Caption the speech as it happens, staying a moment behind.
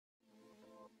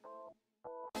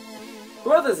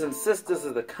Brothers and sisters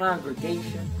of the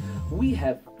congregation, we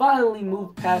have finally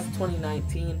moved past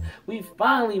 2019. We've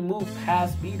finally moved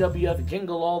past BWF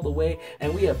Jingle All the Way,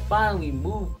 and we have finally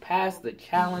moved past the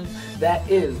challenge that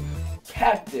is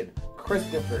Captain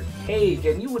Christopher Cage.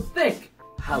 And you would think,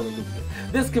 hallelujah,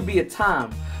 this could be a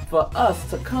time for us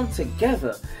to come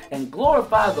together and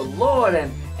glorify the Lord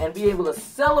and be able to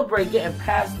celebrate getting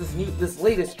past this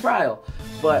latest trial.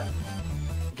 But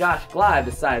Josh Glide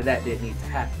decided that didn't need to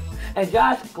happen. And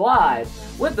Josh Glide,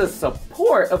 with the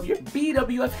support of your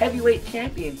BWF Heavyweight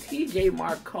Champion TJ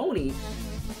Marconi,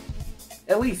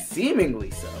 at least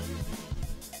seemingly so,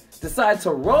 decide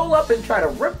to roll up and try to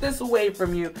rip this away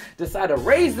from you, decide to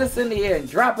raise this in the air and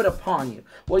drop it upon you.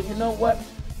 Well, you know what,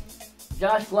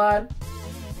 Josh Glide,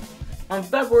 on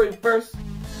February 1st,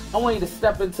 I want you to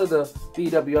step into the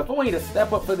BWF. I want you to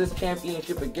step up for this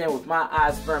championship again with my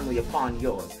eyes firmly upon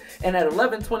yours. And at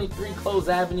 1123 Close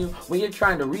Avenue, when you're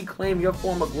trying to reclaim your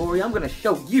former glory, I'm going to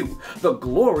show you the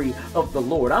glory of the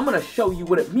Lord. I'm going to show you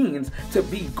what it means to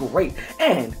be great.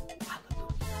 And,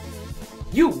 hallelujah,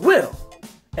 you will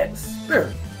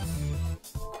experience